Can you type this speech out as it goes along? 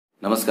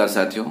नमस्कार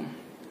साथियों,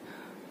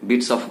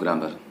 beats of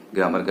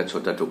grammar का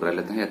छोटा टुकड़ा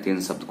लेते हैं या 3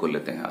 शब्द को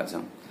लेते हैं आज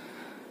हम।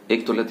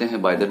 एक तो लेते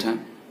हैं by the time.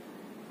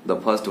 The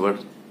first word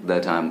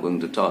that I am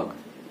going to talk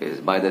is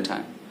by the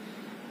time.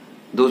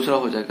 दूसरा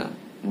हो जाएगा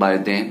बाय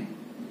देन,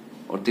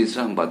 और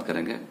तीसरा हम बात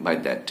करेंगे by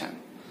that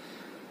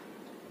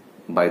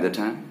time. By the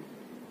time,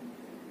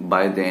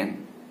 bye then,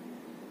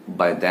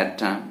 by that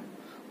time,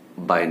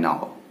 bye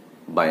now.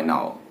 Bye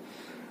now,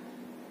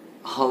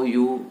 how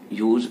you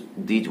use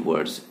these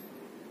words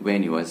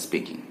when you are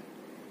speaking.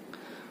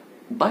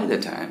 By the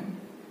time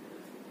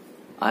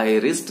I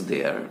reached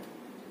there,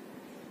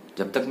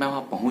 जब तक मैं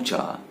वहां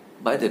पहुंचा,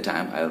 by the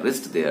time I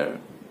reached there,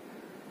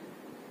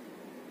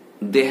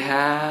 they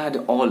had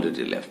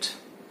already left.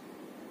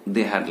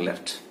 They had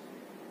left.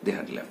 They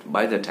had left.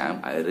 By the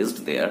time I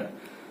reached there,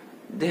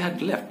 they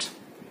had left.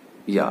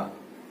 Yeah.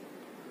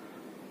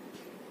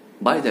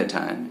 By the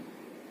time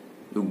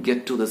you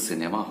get to the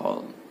cinema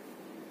hall,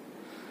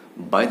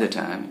 by the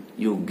time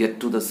you get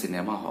to the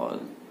cinema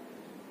hall,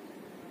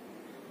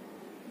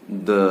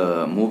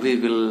 the movie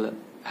will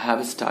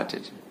have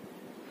started.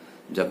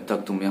 जब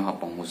तक तुम यहां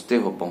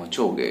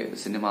पहुंचोगे,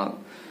 cinema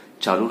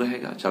चालू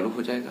रहेगा, चालू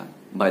हो जाएगा।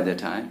 By the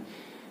time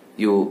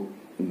you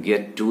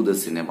get to the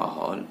cinema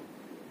hall,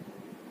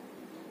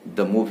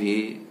 the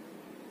movie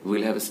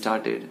will have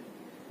started.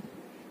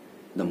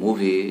 The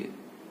movie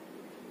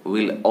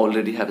will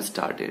already have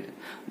started.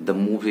 The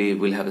movie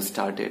will have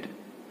started.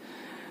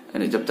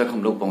 यानी जब तक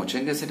हम लोग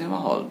पहुंचेंगे सिनेमा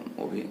हॉल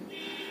मूवी,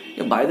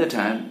 या by the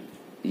time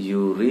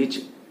you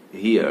reach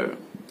here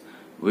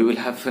we will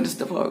have finished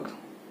the work.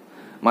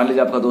 मान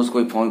लीजिए आपका दोस्त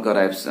कोई फोन कर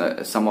रहा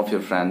है, सम of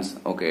your friends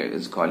okay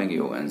is calling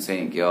you and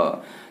saying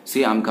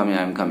C I am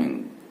coming,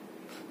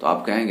 तो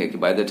आप कहेंगे कि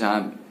by the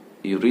time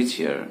you reach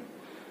here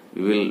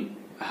we will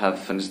have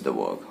finished the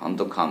work. हम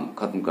तो काम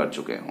खत्म कर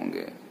चुके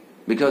होंगे,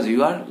 because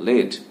you are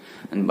late,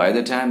 and by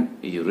the time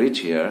you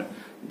reach here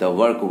the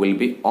work will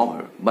be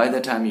over. By the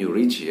time you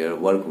reach here,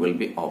 work will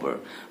be over.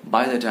 By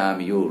the time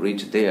you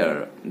reach there,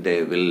 they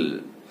will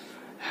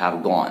have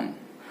gone.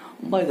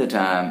 By the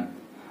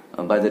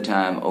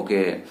time,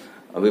 okay,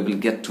 we will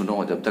get to know.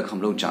 जब तक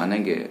हम लोग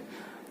जानेंगे,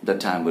 the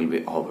time will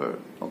be over.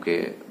 Okay,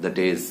 the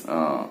days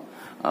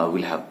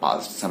will have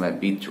passed. समय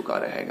बीत चुका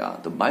रहेगा.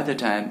 तो by the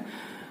time,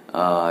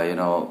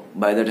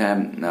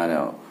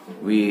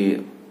 we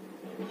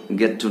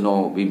get to know,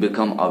 we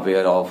become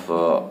aware of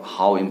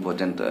how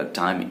important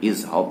time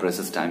is, how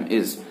precious time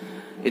is,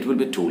 it will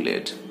be too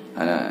late.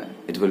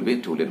 It will be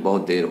too late.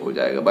 बहुत देर हो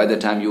जाएगा. By the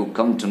time you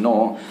come to know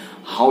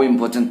how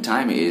important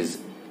time is,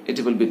 it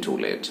will be too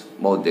late.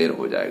 बहुत देर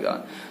हो जाएगा.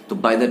 तो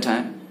by the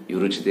time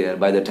you reach there,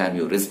 by the time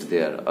you reached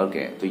there,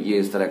 okay. तो ये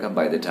इस तरह का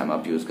by the time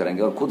आप यूज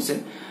करेंगे, और खुद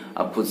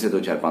से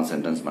 2-4-5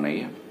 सेंटेंस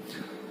बनाइए।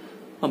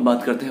 अब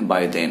बात करते हैं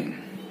by then।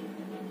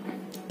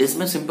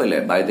 इसमें सिंपल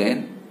है, by then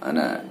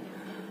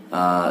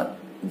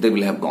they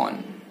will have gone.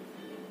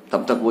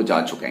 तब तक वो जा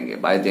चुकेंगे।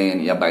 By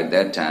then या by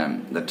that time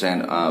the train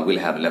will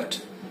have left.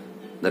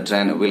 The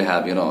train will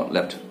have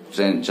left.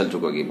 Train चल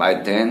चुकेगी। by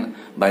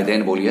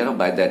then बोलिए, और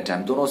by that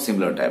time दोनों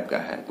सिमिलर टाइप का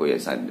है, कोई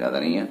ऐसा ज्यादा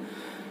नहीं है।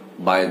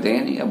 by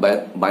then या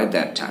by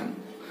that time।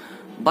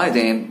 by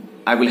then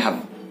I will have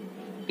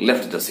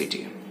left the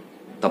city.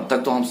 तब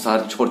तक तो हम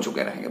शहर छोड़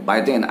चुके रहेंगे। by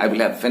then I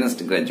will have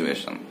finished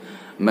graduation.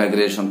 मैं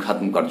ग्रेजुएशन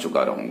खत्म कर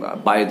चुका रहूंगा।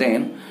 by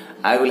then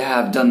I will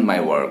have done my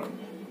work.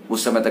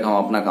 उस समय तक हम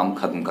अपना काम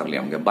खत्म कर लिए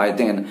होंगे। By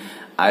then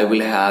I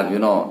will have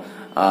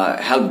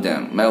help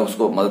them. मैं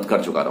उसको मदद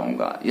कर चुका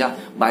रहूंगा। या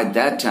by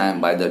that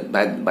time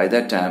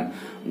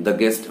the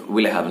guest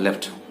will have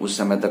left. उस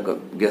समय तक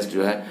गेस्ट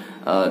जो है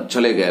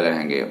चले गए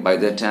रहेंगे। By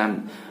that time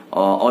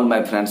all my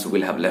friends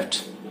will have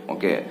left.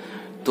 Okay,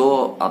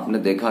 तो आपने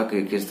देखा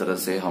कि किस तरह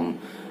से हम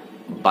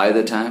by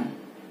the time,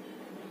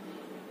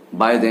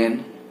 by then,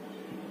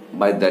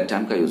 by that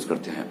time का यूज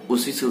करते हैं।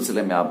 उसी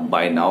सिलसिले में आप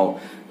by now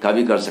का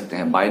भी कर सकते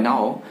हैं। by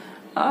now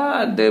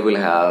they will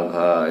have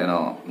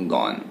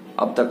gone.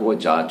 अब तक वो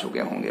जा चुके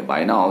होंगे। by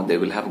now they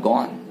will have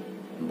gone.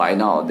 by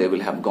now they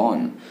will have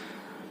gone.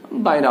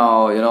 by now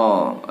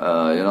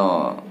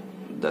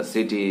the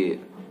city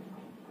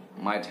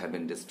might have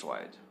been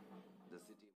destroyed.